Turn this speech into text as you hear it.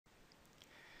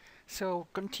So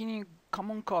continuing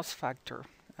common cause factor,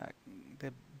 uh,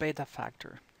 the beta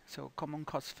factor. So common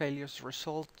cause failures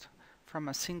result from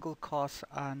a single cause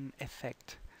and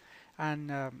effect,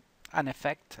 and an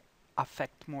effect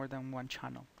affect more than one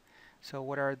channel. So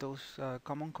what are those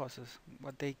common causes?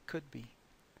 What they could be.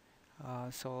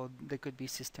 So they could be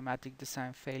systematic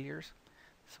design failures.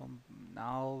 So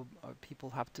now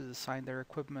people have to design their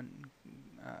equipment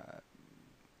uh,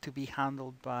 to be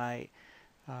handled by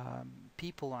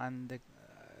people, and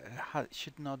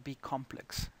should not be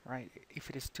complex, right? If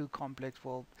it is too complex,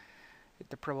 well,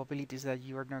 the probabilities that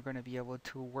you are not going to be able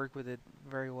to work with it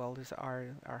very well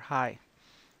are high.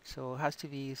 So it has to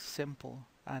be simple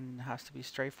and has to be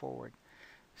straightforward.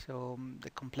 So the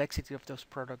complexity of those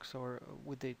products, or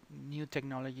with the new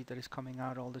technology that is coming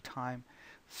out all the time,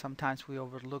 sometimes we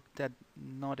overlook that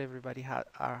not everybody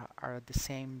are at the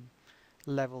same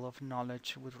level of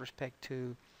knowledge with respect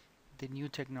to the new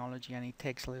technology, and it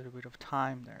takes a little bit of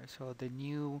time there. So the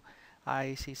new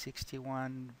IEC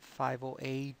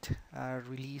 61508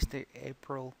 released in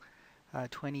April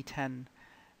 2010.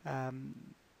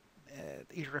 Um,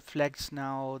 it reflects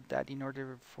now that in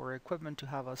order for equipment to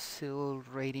have a SIL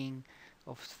rating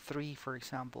of 3, for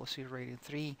example, SIL rating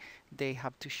 3, they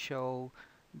have to show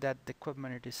that the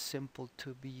equipment it is simple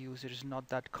to be used. It is not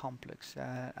that complex,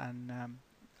 and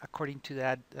according to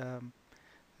that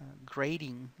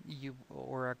grading,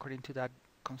 or according to that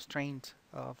constraint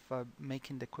of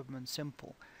making the equipment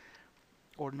simple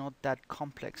or not that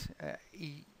complex,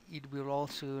 it will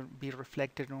also be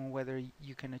reflected on whether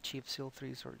you can achieve SIL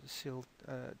 3s or SIL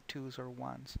 2s or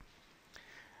 1s.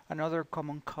 Another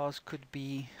common cause could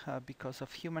be because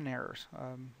of human errors.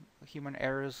 Human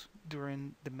errors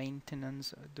during the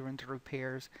maintenance, during the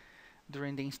repairs,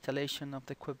 during the installation of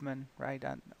the equipment, right?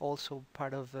 And also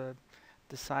part of the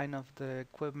design of the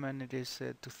equipment, it is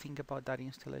to think about that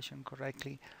installation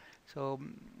correctly. So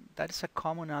that is a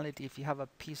commonality if you have a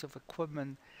piece of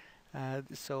equipment.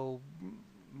 So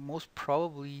most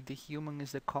probably the human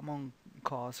is the common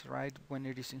cause, right, when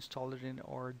it is installed in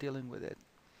or dealing with it.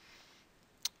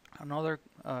 Another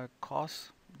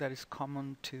cause that is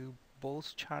common to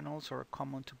both channels or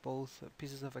common to both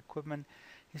pieces of equipment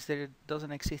is that it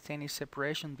doesn't exist any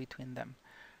separation between them,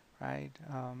 right?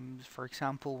 For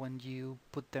example, when you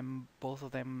put them, both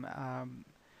of them,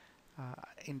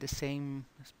 in the same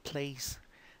place,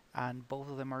 and both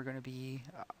of them are going to be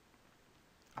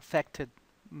affected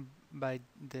by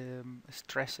the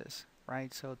stresses,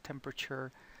 right? So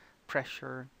temperature,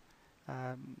 pressure,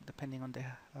 depending on the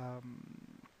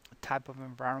type of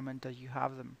environment that you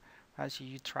have them, right? So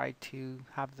you try to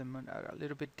have them in a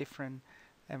little bit different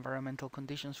environmental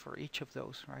conditions for each of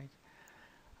those, right?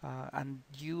 And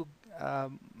you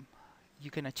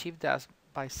can achieve that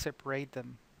by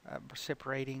separating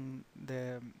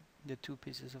the two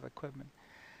pieces of equipment.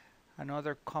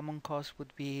 Another common cause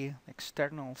would be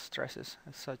external stresses,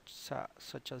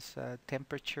 such as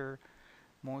temperature,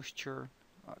 moisture,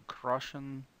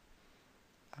 corrosion.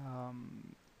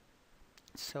 Um,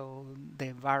 so the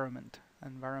environment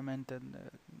and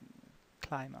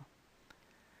climate.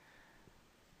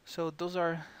 So those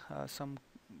are some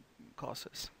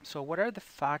causes. So what are the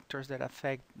factors that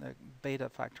affect the beta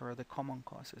factor, or the common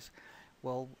causes?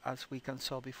 Well, as we can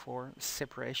saw before,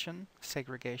 separation,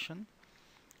 segregation.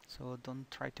 So don't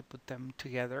try to put them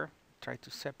together, try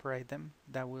to separate them.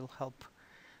 That will help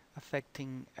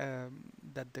affecting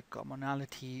that the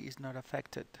commonality is not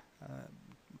affected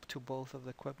to both of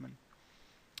the equipment.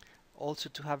 Also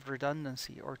to have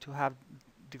redundancy, or to have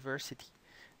diversity.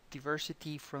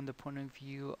 Diversity from the point of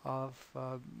view of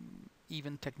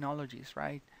even technologies,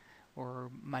 right?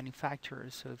 Or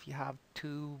manufacturers. So if you have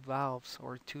two valves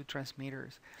or two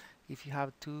transmitters, if you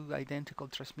have two identical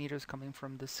transmitters coming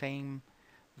from the same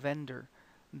vendor,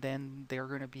 then they're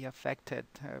going to be affected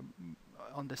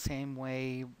on the same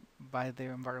way by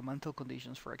their environmental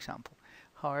conditions, for example.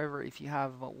 However, if you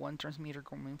have one transmitter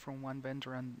coming from one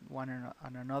vendor and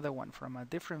another one from a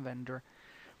different vendor,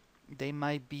 they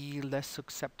might be less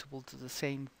susceptible to the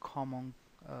same common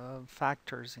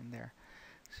factors in there.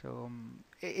 So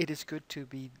it is good to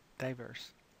be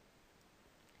diverse.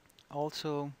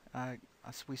 Also,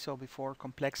 as we saw before,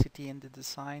 complexity in the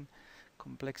design,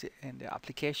 complexity in the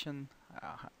application,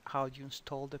 how you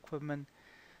install the equipment,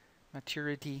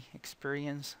 maturity,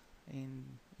 experience in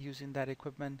using that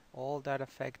equipment, all that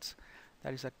affects,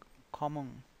 that is a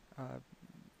common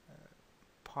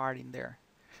part in there.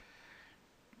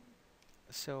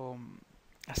 So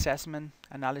assessment,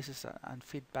 analysis, and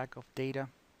feedback of data,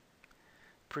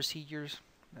 procedures,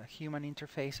 human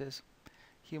interfaces.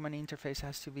 Human interface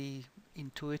has to be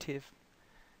intuitive,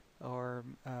 or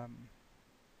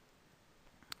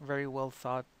very well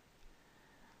thought.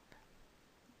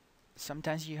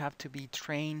 Sometimes you have to be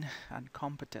trained and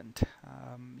competent.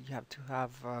 You have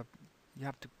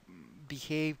to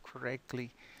behave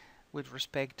correctly with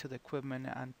respect to the equipment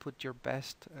and put your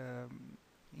best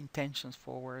intentions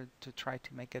forward to try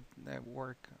to make it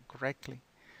work correctly.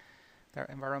 There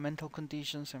are environmental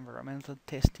conditions, environmental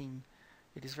testing.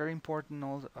 It is very important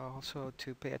also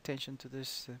to pay attention to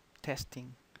this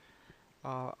testing.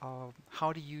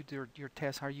 How do you do your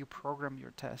test? How you program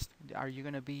your test? Are you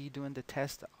going to be doing the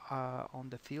test on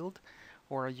the field,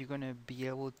 or are you going to be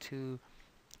able to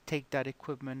take that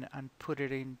equipment and put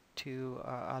it into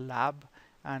a lab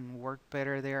and work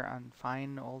better there and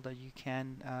find all that you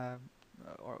can,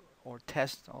 or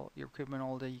test all your equipment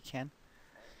all that you can?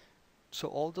 So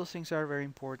all those things are very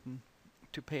important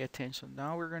to pay attention.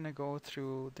 Now we're going to go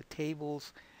through the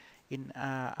tables in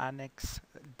Annex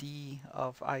D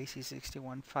of IEC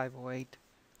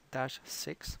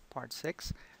 61508-6, Part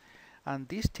 6. And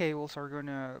these tables are going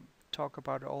to talk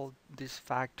about all these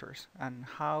factors and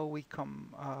how we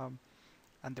come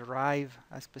and derive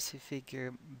a specific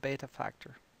beta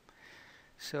factor.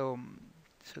 So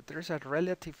there's a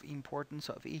relative importance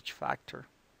of each factor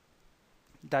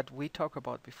that we talked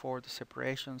about before: the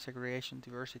separation, segregation,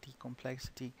 diversity,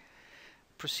 complexity,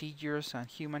 procedures, and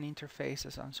human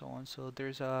interfaces, and so on. So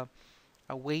there's a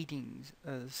weighting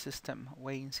system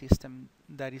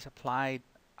that is applied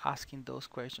asking those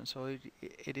questions. So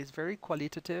it is very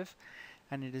qualitative,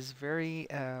 and it is very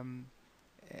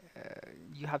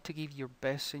you have to give your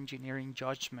best engineering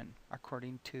judgment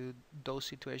according to those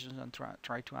situations and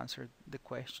try to answer the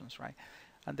questions, right?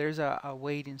 And there's a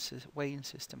weighting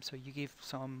system, so you give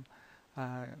some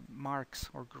marks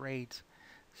or grades.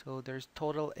 So there's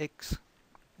total X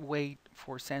weight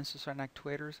for sensors and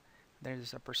actuators.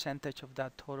 There's a percentage of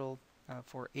that total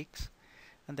for X,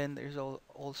 and then there's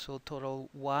also total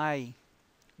Y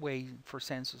weight for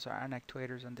sensors and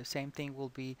actuators, and the same thing will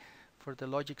be for the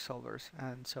logic solvers.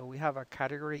 And so we have a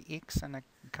category X and a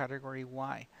category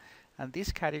Y, and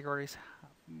these categories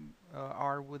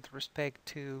are with respect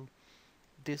to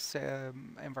this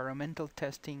environmental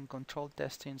testing, control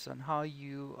testings, and how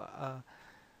you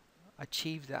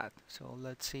achieve that. So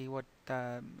let's see what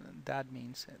that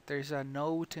means. There's a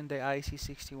note in the IEC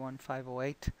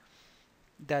 61508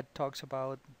 that talks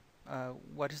about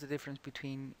what is the difference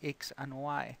between X and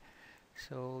Y.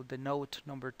 So the note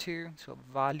number 2, so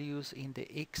values in the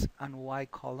X and Y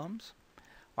columns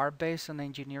are based on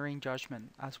engineering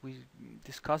judgment, as we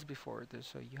discussed before.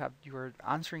 So you are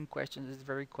answering questions is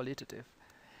very qualitative,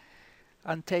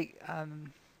 and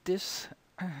this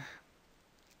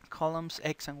columns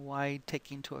X and Y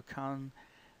take into account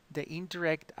the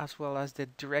indirect as well as the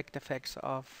direct effects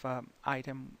of the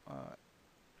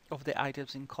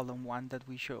items in column 1 that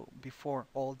we showed before.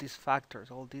 All these factors,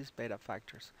 all these beta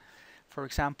factors. For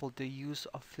example, the use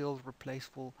of field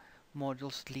replaceable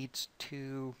modules leads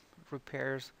to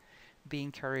repairs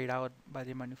being carried out by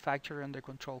the manufacturer under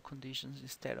controlled conditions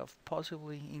instead of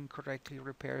possibly incorrectly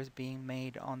repairs being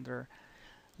made under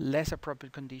less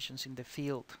appropriate conditions in the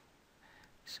field.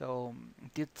 So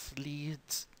this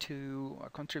leads to a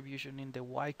contribution in the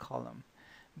Y column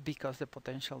because the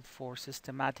potential for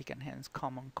systematic and hence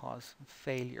common cause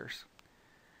failures.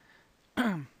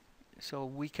 So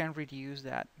we can reduce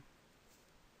that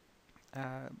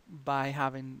by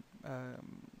having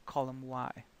column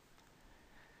Y.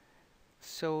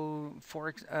 So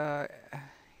for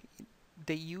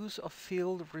the use of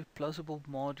field replaceable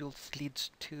modules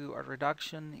leads to a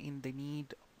reduction in the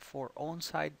need for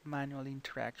on-site manual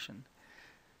interaction.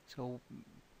 So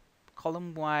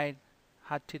column Y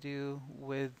had to do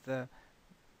with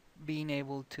being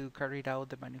able to carry out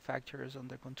the manufacturers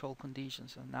under controlled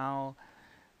conditions, and now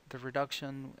the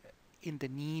reduction in the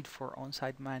need for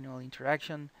on-site manual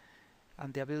interaction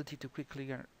and the ability to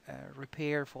quickly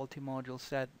repair faulty modules,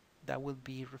 that will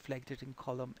be reflected in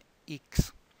column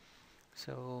X.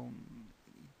 So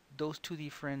those two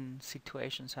different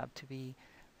situations have to be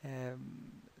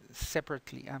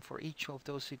separately, and for each of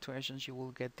those situations you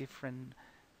will get different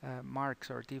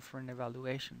marks or different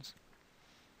evaluations.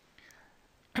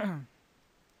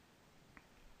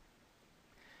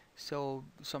 So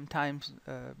sometimes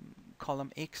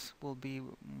column X will be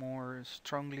more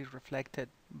strongly reflected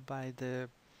by the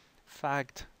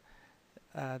fact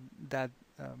that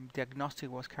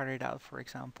diagnostic was carried out, for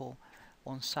example,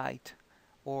 on site,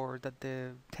 or that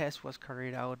the test was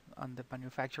carried out on the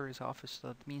manufacturer's office. So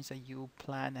that means that you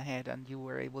plan ahead and you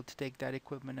were able to take that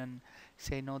equipment and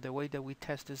say, no, the way that we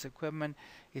test this equipment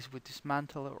is we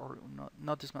dismantle it, or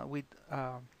not dismantle, we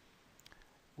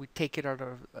take it out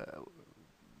of,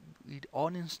 we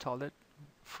uninstall it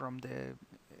from the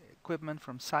equipment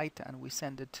from site and we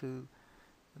send it to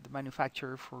the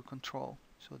manufacturer for control.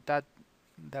 So that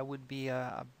would be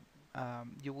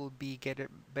you will be get a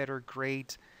better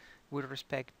grade with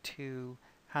respect to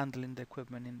handling the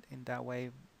equipment in that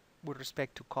way, with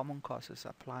respect to common causes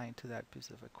applying to that piece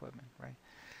of equipment, right?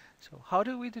 So how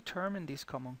do we determine these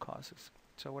common causes?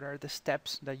 So what are the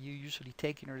steps that you usually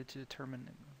take in order to determine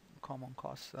common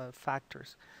cause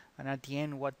factors? And at the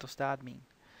end, what does that mean?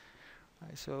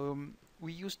 So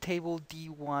we use table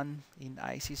D1 in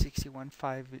IC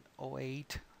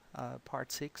 61508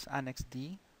 part 6 Annex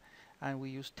D, and we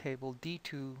use table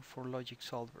D2 for logic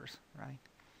solvers, right?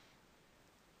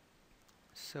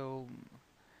 So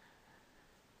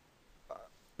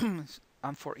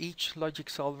and for each logic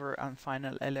solver and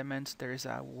final elements there is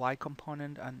a Y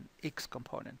component and X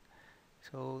component.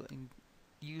 So in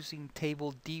using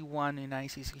table D1 in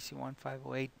IC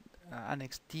 61508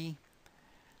 Annex D,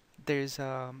 there's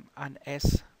an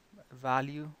S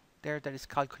value there that is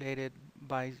calculated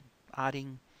by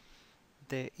adding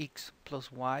the X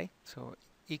plus Y. So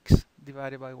X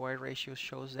divided by Y ratio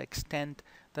shows the extent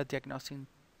that diagnostic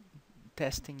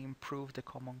testing improved the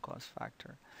common cause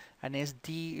factor. And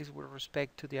SD is with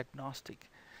respect to diagnostic,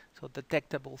 so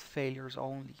detectable failures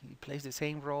only. It plays the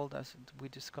same role as we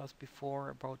discussed before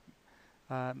about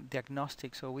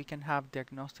diagnostic. So we can have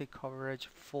diagnostic coverage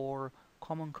for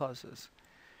common causes,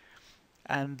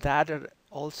 and that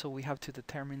also we have to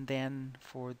determine then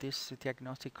for this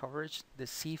diagnostic coverage the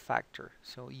C factor.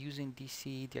 So using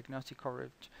DC diagnostic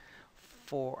coverage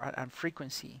for and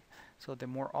frequency. So the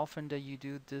more often that you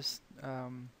do this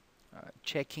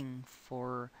checking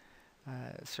for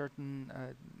certain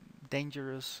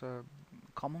dangerous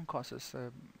common causes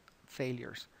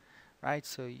failures, right?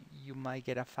 So you might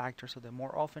get a factor. So the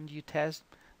more often you test,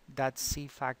 that C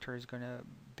factor is going to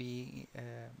be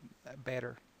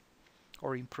better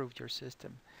or improve your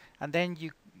system. And then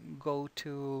you go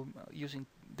to using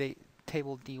the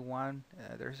table D1,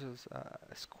 there's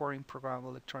a scoring programmable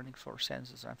electronics for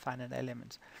sensors and finite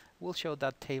elements. We'll show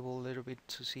that table a little bit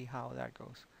to see how that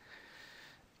goes.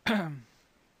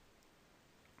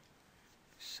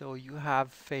 So you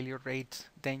have failure rate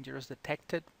dangerous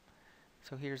detected.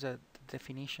 So here's a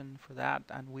definition for that,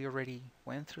 and we already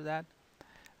went through that.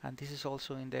 And this is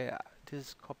also in the this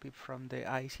is copied from the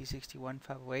IC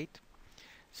 61508.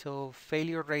 So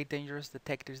failure rate dangerous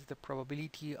detected is the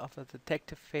probability of a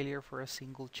detected failure for a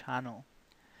single channel.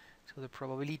 So the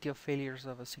probability of failures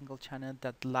of a single channel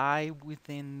that lie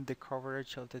within the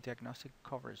coverage of the diagnostic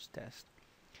coverage test.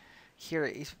 Here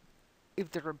is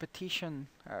if the repetition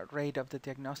rate of the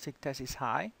diagnostic test is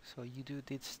high, so you do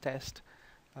this test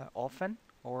often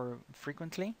or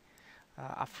frequently,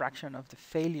 a fraction of the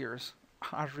failures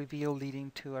are revealed,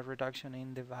 leading to a reduction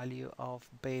in the value of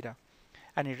beta,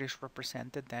 and it is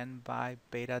represented then by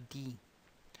beta D.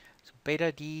 So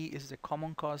beta D is the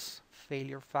common cause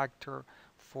failure factor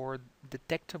for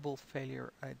detectable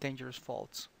failure dangerous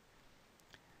faults.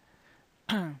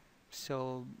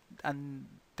 So, and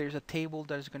there's a table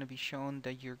that is going to be shown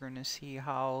that you're going to see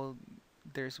how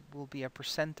will be a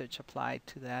percentage applied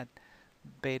to that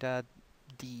beta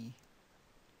D.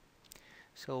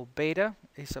 So beta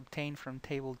is obtained from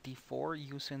table D4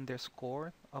 using the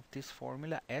score of this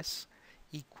formula S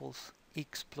equals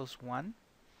X plus 1,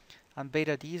 and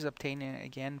beta D is obtained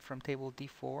again from table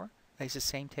D4. It's the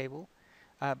same table,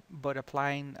 but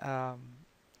applying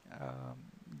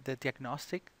the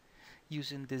diagnostic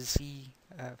using the Z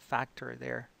factor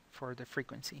there for the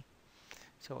frequency.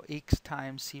 So X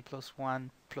times C plus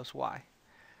 1 plus Y.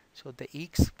 So the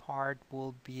X part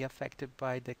will be affected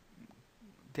by the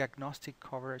diagnostic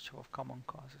coverage of common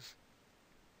causes.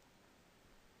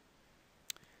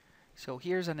 So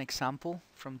here's an example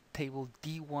from table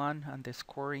D1 and the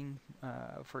scoring,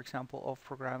 for example, of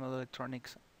programmable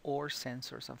electronics or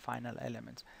sensors and final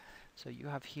elements. So you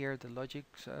have here the logic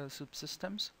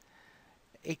subsystems,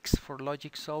 X for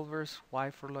logic solvers,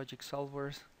 Y for logic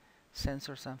solvers,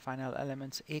 sensors and final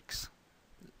elements, X,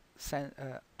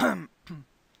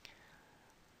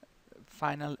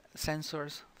 final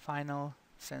sensors, final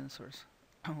sensors,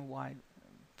 Y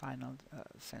final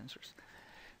sensors.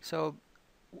 So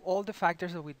all the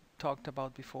factors that we talked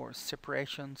about before: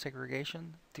 separation,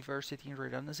 segregation, diversity, and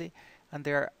redundancy. And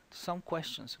there are some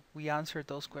questions. We answer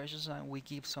those questions and we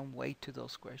give some weight to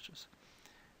those questions,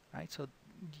 right? So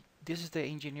this is the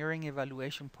engineering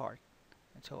evaluation part.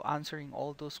 And so answering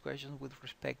all those questions with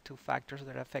respect to factors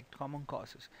that affect common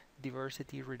causes: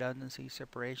 diversity, redundancy,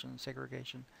 separation,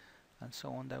 segregation, and so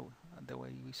on, the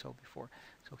way we saw before.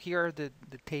 So here are the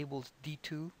tables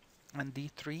D2 and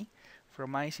D3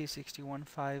 from IC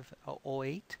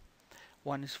 61508.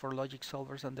 One is for logic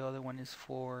solvers and the other one is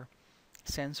for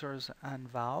sensors and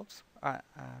valves,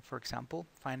 for example,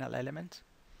 final elements.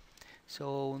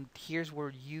 So here's where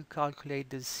you calculate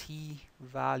the Z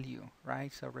value,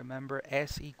 right? So remember,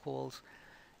 S equals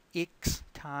X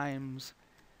times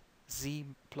Z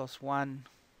plus 1,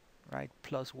 right,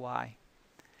 plus Y.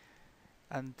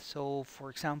 And so, for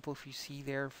example, if you see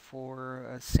there for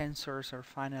sensors or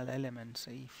final elements,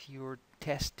 if you're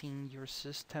testing your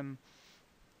system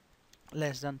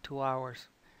less than 2 hours,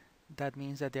 that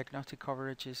means that diagnostic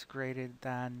coverage is greater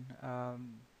than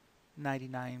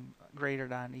 99, greater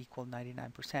than equal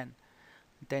 99%.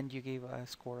 Then you give a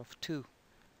score of 2.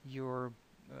 Your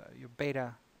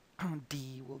beta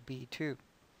D will be 2,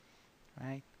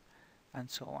 right? And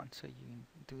so on. So you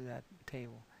do that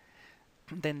table.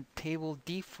 Then table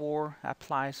D4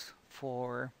 applies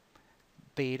for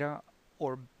beta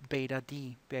or beta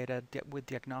D, with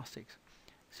diagnostics.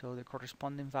 So the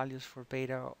corresponding values for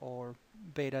beta or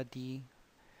beta D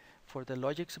for the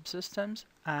logic subsystems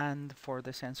and for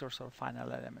the sensors or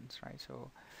final elements, right?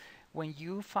 So when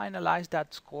you finalize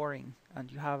that scoring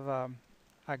and you have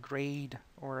a grade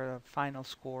or a final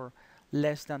score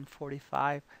less than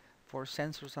 45 for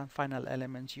sensors and final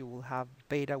elements, you will have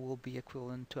beta will be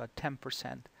equivalent to a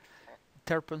 10%.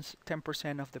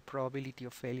 10% of the probability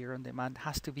of failure on demand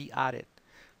has to be added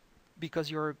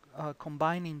because you're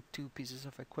combining two pieces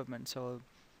of equipment. So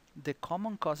the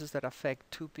common causes that affect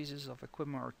two pieces of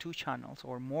equipment or two channels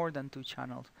or more than two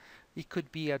channels, it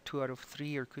could be a 2 out of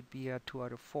 3 or could be a 2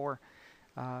 out of 4.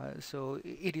 So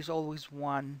it is always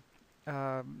one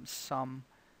sum.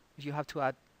 You have to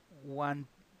add one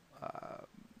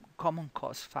common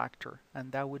cause factor,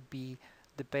 and that would be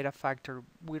the beta factor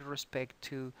with respect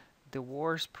to the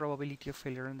worst probability of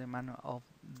failure in the amount of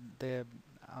the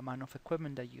amount of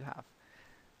equipment that you have,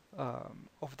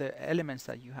 of the elements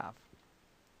that you have.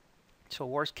 So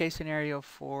worst case scenario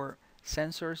for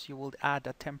sensors, you will add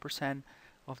a 10%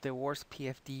 of the worst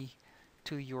PFD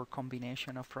to your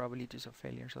combination of probabilities of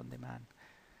failures on demand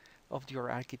of your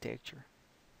architecture.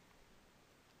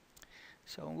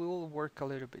 So we will work a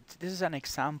little bit. This is an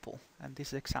example, and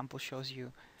this example shows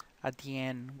you at the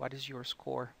end what is your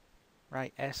score,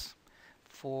 right? S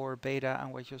for beta,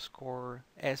 and what you score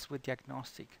S with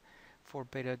diagnostic for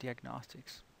beta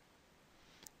diagnostics.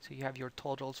 So you have your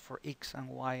totals for X and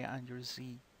Y and your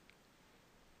Z.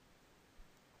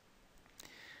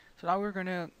 So now we're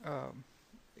gonna,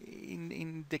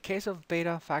 in the case of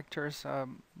beta factors,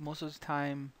 most of the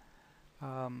time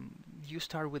you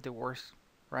start with the worst,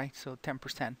 right? So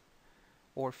 10%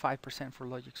 or 5% for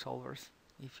logic solvers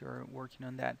if you're working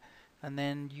on that, and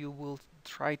then you will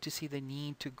try to see the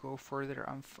need to go further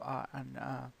and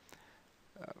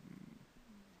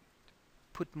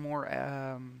put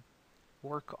more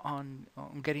work on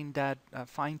getting that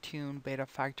fine-tuned beta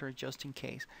factor just in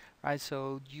case, right?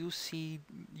 So you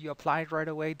apply right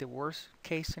away the worst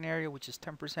case scenario, which is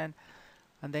 10%,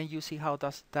 and then you see how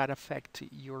does that affect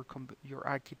your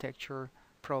architecture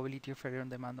probability of failure on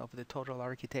demand of the total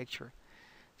architecture.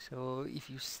 So if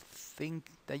you think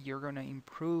that you're going to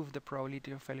improve the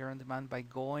probability of failure on demand by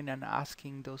going and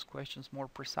asking those questions more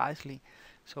precisely,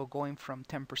 so going from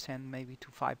 10% maybe to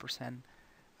 5%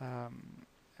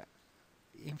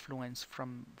 influence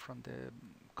from the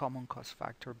common cause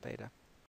factor beta.